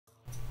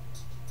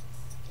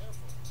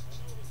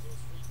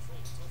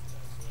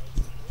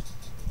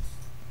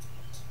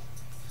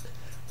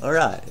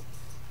Alright,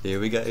 here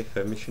we go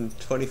for mission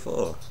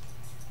 24.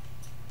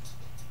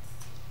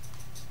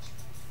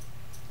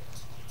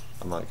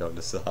 I might go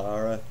to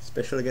Sahara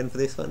special again for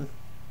this one.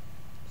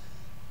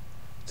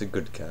 It's a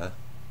good car.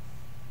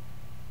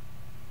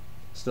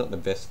 It's not the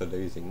best for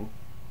losing.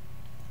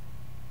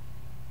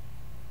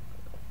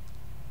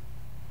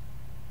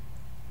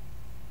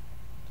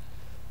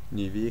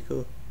 New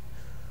vehicle.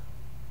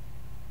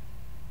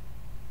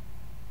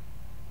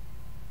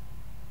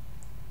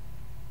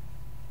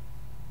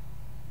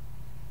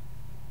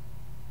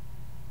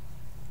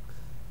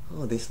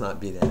 Oh, this might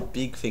be that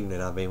big thing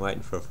that I've been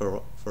waiting for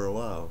a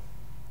while.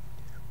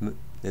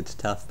 It's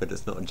tough, but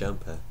it's not a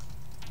jumper.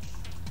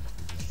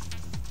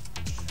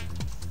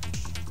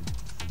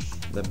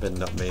 That better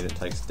not mean it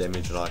takes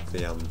damage like the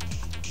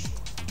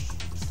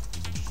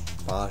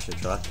Barsha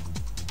truck.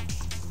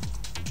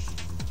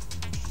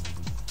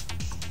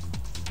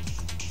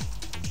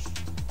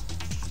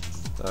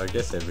 So I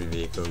guess every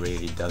vehicle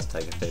really does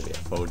take a fair bit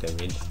of fall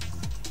damage.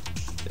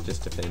 It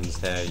just depends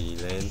how you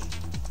land.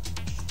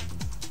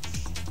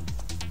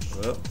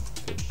 Oh,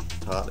 bit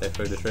tight there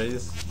through the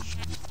trees.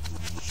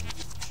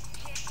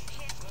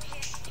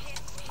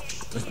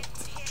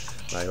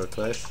 They were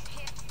close.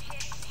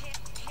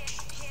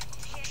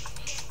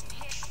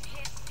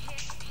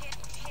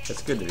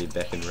 It's good to be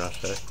back in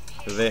Russia.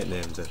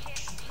 Vietnam's a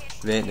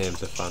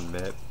fun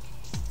map.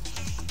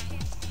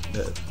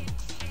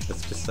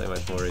 It's just so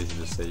much more easy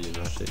to see in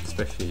Russia,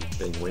 especially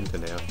being winter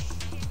now.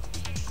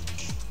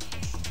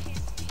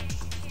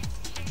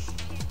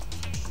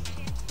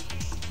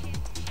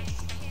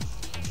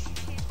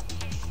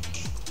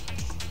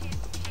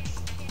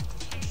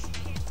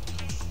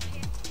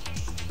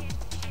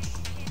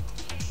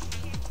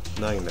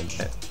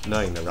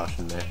 Knowing the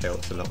Russian map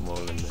helps a lot more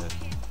than that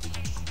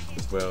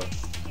as well.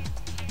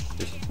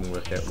 Just you can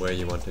work out where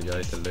you want to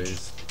go to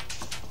lose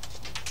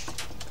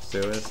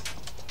sewers.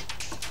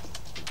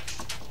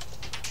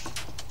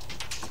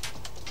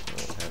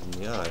 Oh, having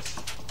the ice.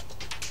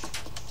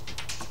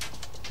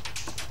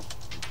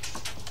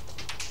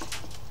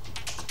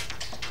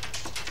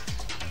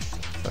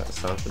 So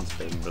something's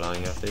been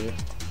blowing up here.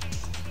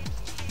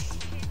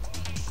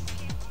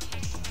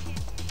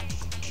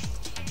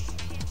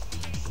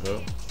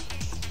 Oh.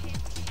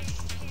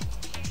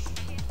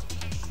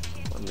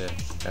 Wonder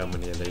how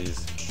many of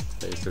these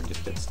will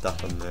just get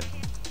stuck on the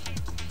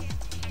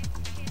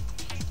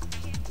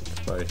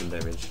explosion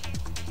damage.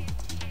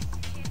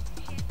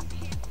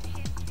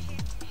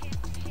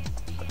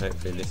 But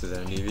hopefully this is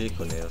our new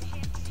vehicle now.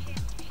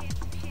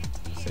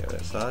 See what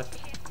it's like.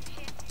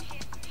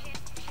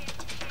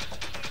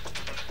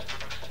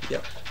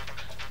 Yep.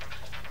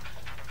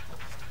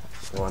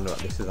 I wonder what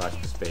this is like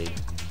for speed.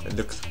 It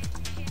looks...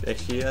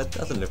 Actually, it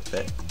doesn't look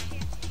bad.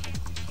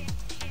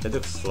 It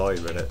looks slow,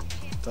 but it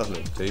doesn't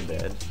look too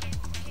bad.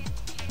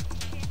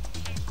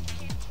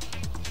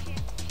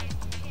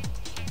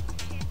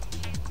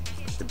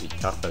 It should be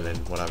tougher than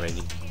what I've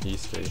been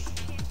used to.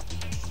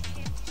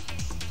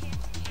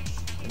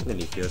 And then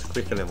it feels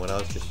quicker than what I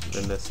was just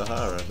in the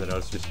Sahara that I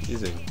was just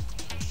using.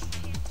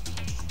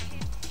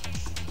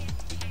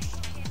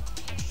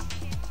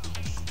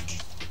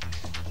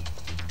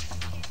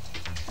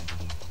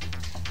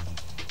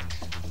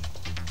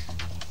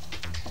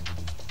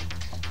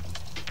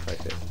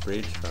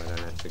 Bridge, so I don't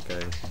have to go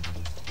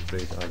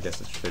through, I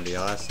guess it's through the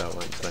ice, so it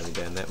won't slow me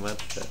down that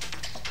much, but...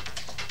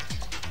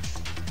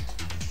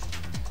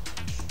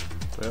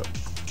 Well,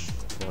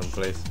 one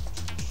police,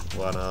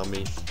 one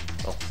army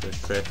officer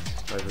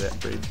crashed over that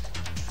bridge.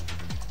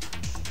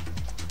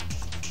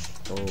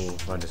 Oh,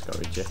 I just got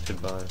rejected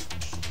by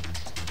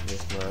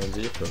my own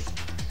vehicle.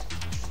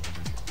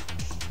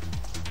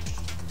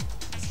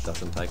 This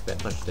doesn't take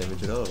that much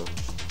damage at all.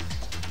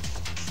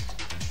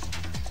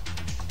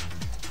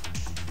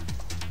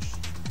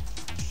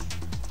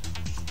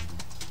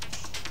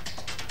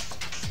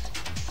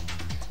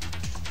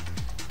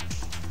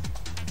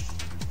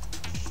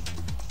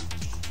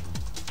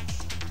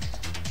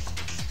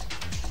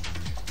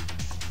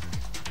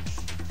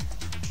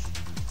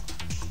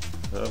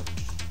 Oh,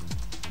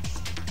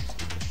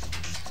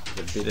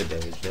 there's a bit of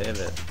damage there,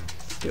 but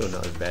still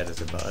not as bad as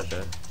the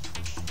Barsha.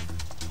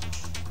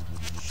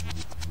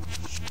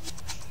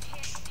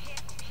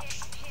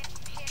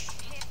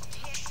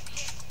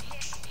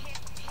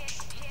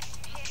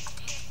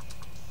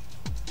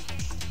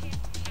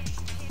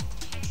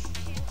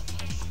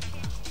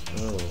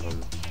 Oh,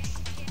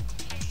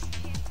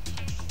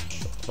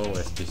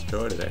 almost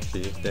destroyed it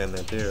actually, down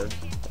that there,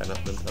 and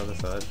up the other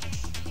side.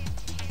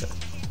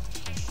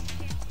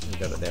 You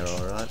got it there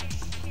alright.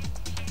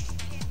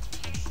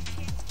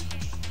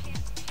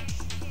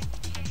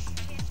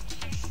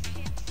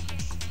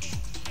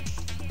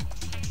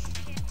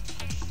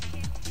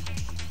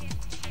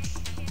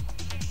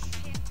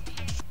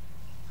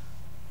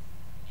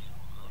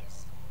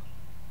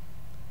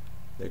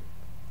 The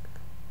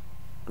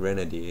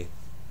Grenadier.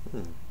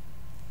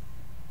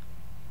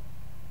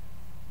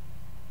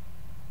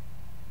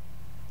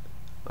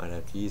 Might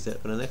have to use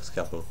that for the next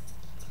couple.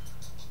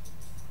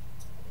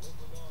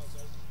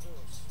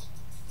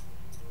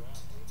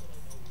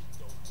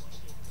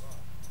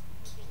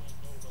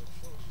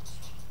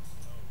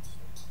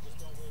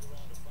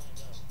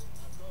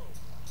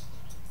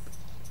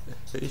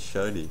 Who's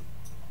Shody?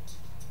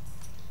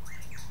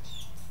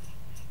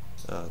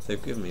 Oh,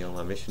 they've given me all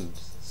my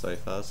missions so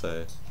far,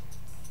 so...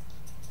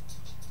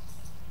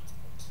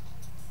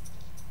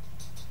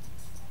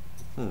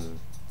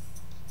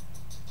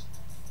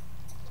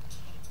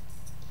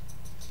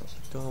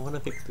 Do I want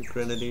to pick the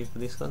Grenadier for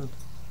this one?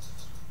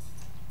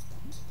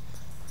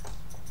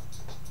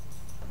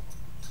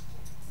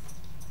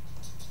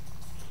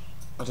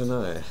 I don't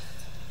know.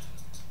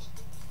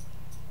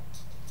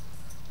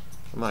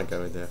 I might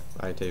go with the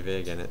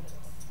ATV again. It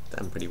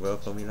done pretty well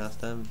for me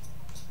last time.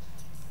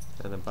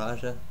 And a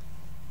Baja.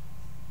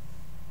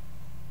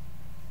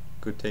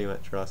 Good team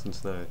match, Rice and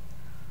Snow.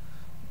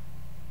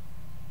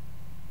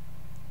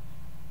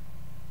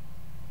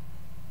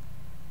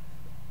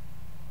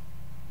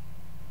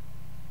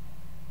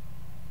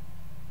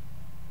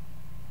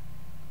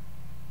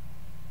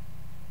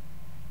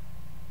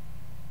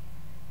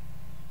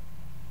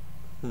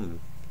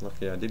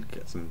 Lucky I did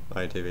get some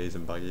ATVs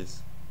and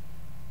buggies.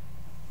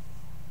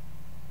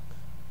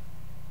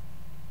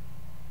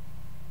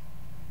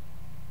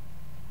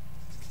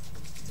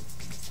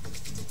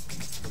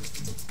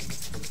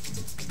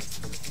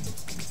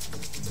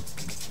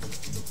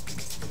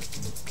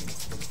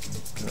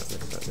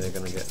 Looks like they're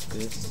gonna get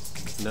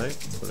this. No,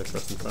 put it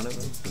across in front of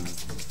them and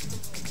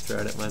throw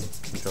it at my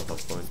drop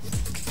off point.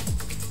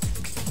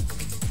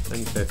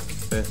 Only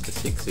first to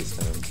 6 this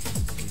time.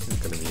 This is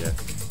gonna be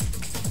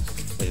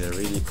either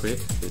really quick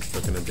if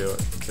we're gonna do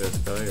it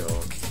first go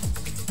or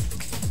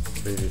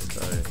previous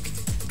go.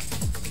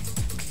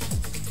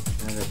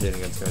 I have a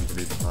feeling it's going to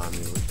be behind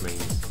me, which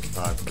means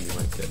I probably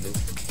won't get this.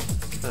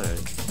 No,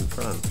 it's in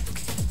front.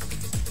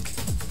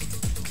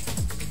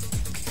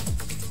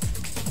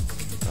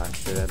 I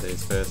should have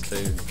these first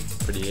two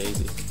pretty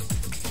easy.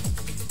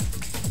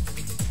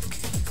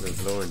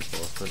 There's law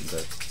enforcement,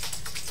 but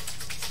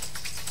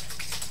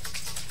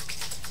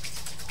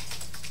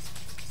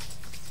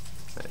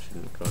that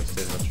shouldn't cause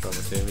too much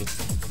trouble to me.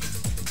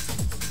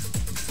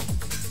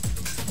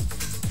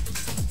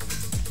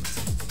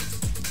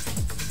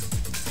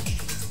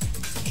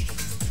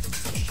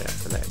 Watch out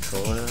for that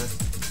corner.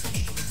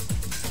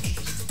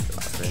 Just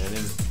drive around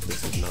him. This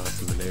is nice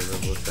and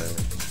manoeuvrable, so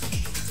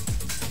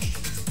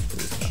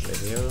just up the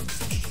hill.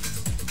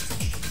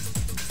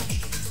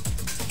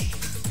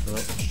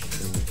 Oh,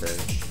 in the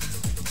tree.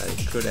 I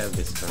could have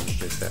this one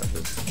because that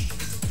was...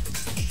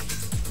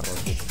 I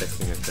wasn't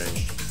expecting a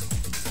tree.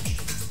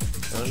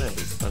 Oh no,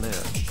 he's spun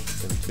out.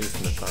 I'm too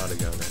from the far to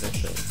go at it,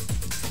 but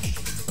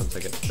once I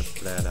get the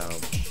flat I'll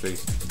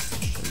boost.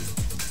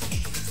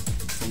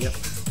 And yep,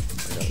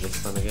 I got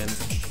this one again.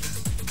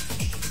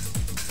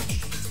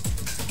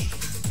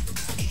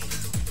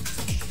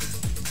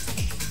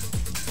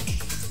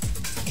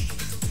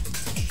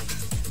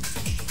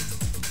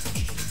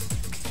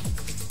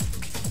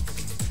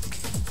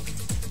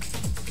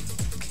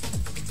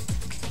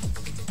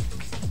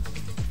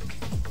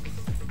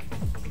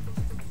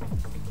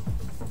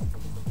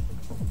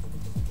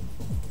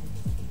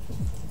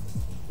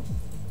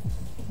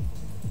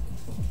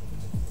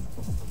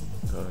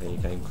 Oh, he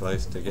came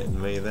close to getting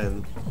me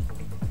then.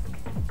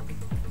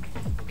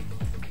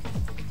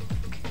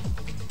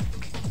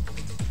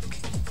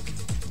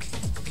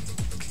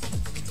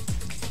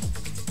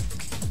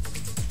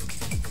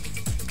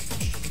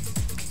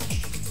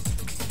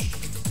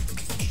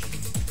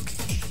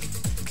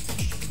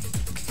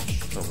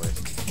 Almost,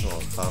 oh,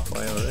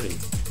 halfway already.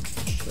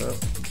 Well,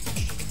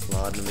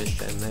 sliding a bit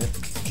down there.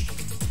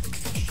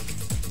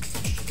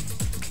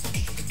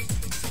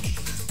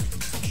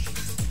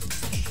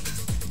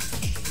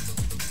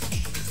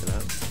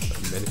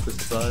 Medical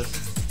supplies.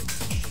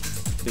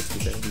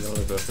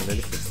 $50,000 worth of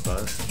medical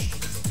supplies.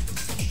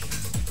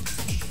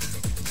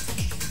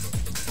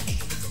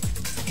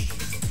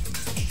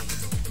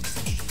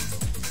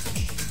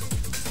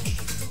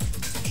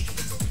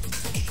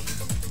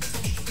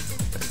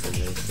 Hopefully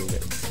these can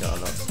get a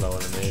lot slower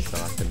than me so I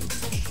can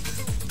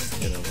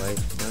get away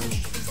from them.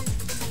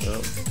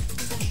 Oh.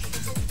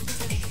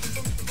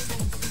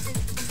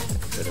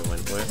 That could have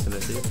went worse than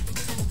it did.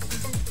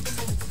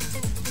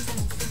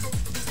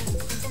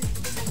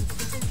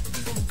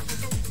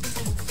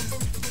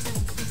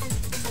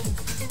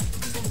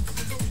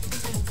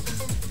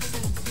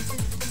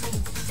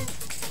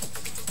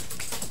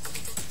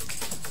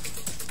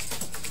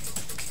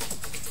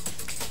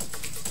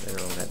 They're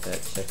all at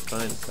that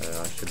checkpoint, so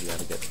I should be able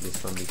to get to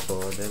this one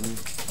before them,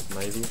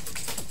 maybe.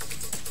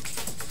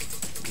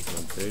 Use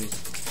my boost.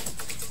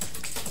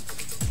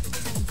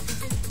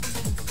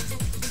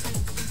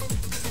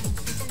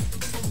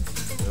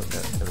 Oh,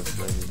 that's going to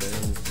slow me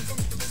down.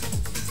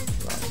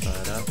 Right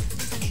side up.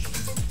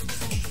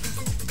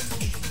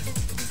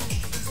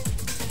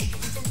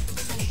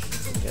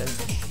 Okay.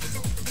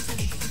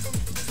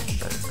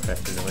 Don't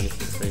crash into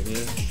anything through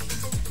here.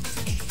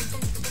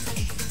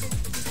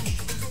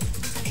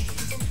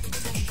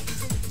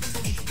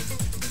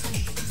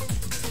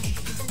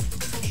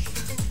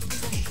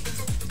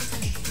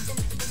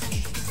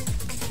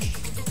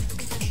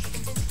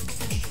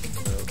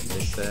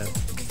 That.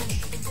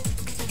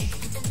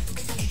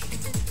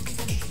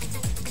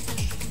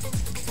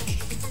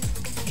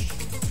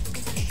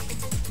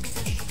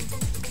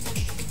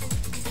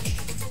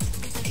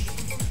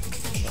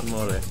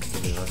 Alright,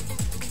 anyway.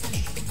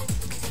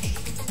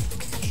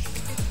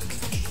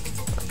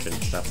 I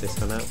shouldn't stuff this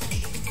one out.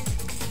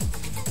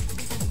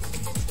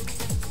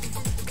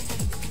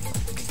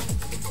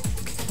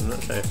 I'm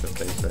not sure if the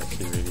police are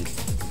actually really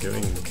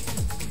doing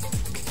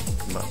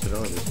much at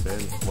all this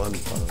man. One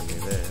following me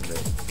there,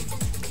 but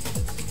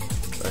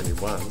only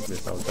one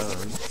this whole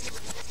time.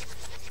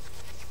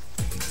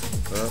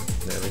 Oh,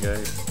 there we go.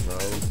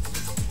 Roll.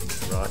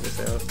 Right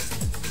yourself.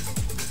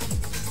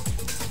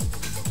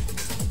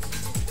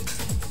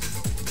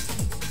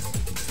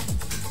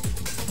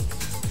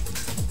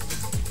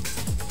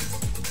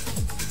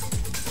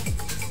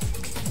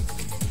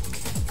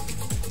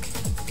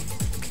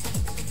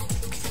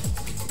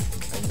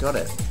 I got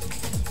it.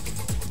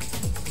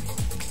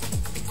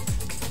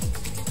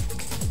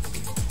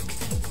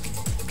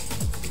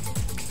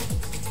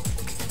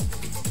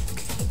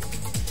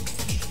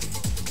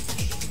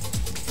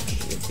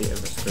 Bit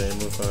of a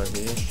scramble for it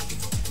here.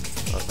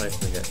 I was hoping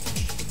to get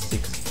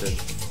 6-0,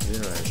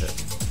 but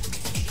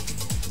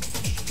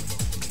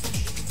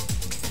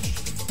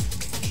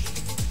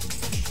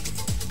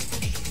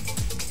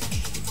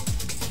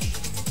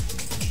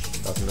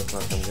doesn't look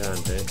like I'm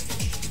going to.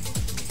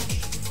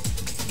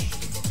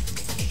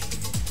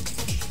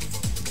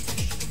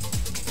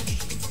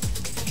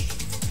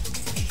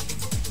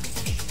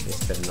 This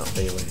better not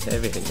be where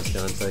everything was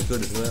going so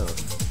good as well.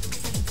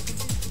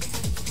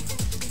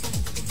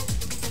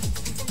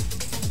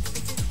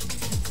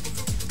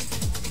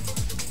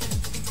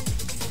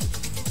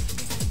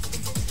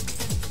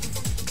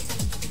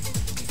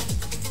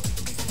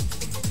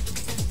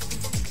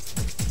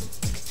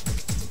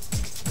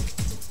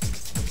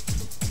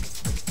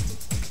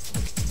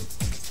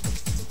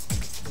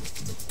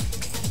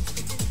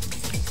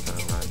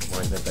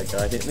 Let that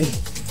guy hit me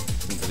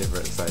and deliver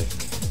it safe.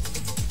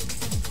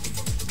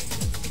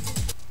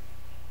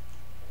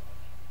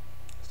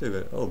 Still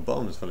got, oh,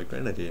 bombs full of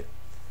grenadier.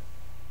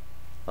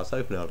 I was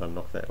hoping I'd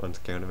unlock that one to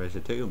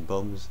countermeasure too, and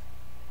bombs